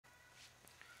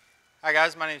Hi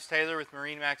guys, my name is Taylor with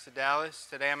MarineMax of Dallas.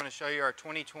 Today I'm going to show you our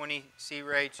 2020 Sea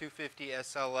Ray 250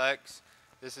 SLX.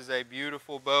 This is a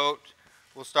beautiful boat.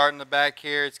 We'll start in the back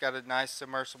here. It's got a nice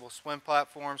submersible swim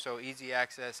platform, so easy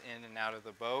access in and out of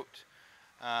the boat.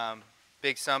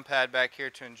 Big sun pad back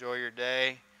here to enjoy your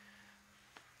day.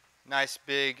 Nice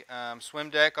big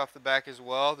swim deck off the back as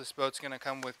well. This boat's going to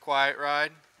come with quiet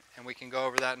ride, and we can go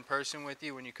over that in person with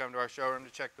you when you come to our showroom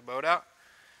to check the boat out.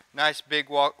 Nice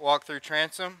big walk-through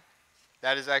transom.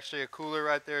 That is actually a cooler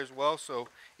right there as well, so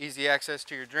easy access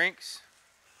to your drinks.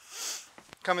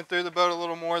 Coming through the boat a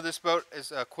little more, this boat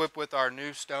is equipped with our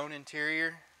new stone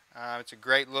interior. It's a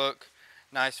great look,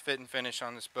 nice fit and finish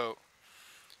on this boat.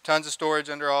 Tons of storage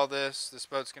under all this. This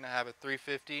boat's going to have a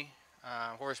 350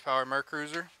 horsepower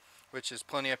MerCruiser, which is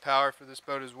plenty of power for this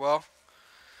boat as well.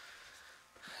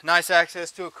 Nice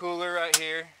access to a cooler right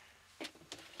here.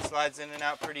 Slides in and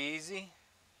out pretty easy.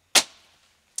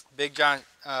 Big giant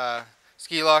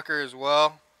ski locker as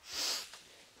well.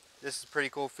 This is a pretty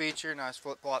cool feature. Nice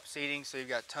flip-flop seating, so you've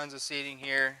got tons of seating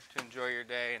here to enjoy your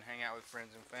day and hang out with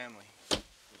friends and family. I'm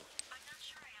not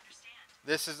sure I understand.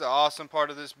 This is the awesome part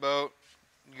of this boat.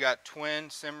 You got twin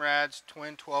Simrads,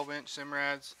 twin 12-inch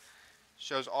Simrads.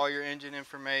 Shows all your engine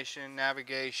information,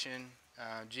 navigation,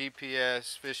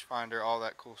 GPS, fish finder, all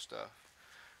that cool stuff.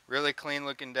 Really clean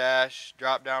looking dash,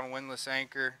 drop down windlass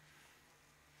anchor,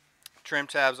 trim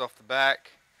tabs off the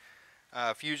back.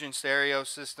 Fusion stereo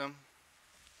system.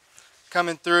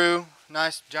 Coming through,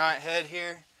 nice giant head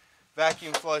here.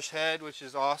 Vacuum flush head, which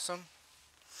is awesome.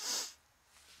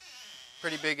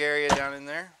 Pretty big area down in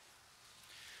there.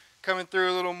 Coming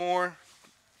through a little more.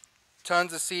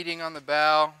 Tons of seating on the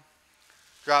bow.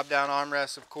 Drop down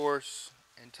armrests, of course,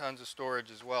 and tons of storage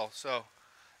as well. So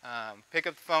pick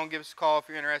up the phone, give us a call if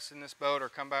you're interested in this boat, or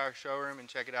come by our showroom and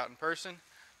check it out in person.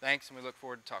 Thanks, and we look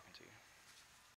forward to talking to you.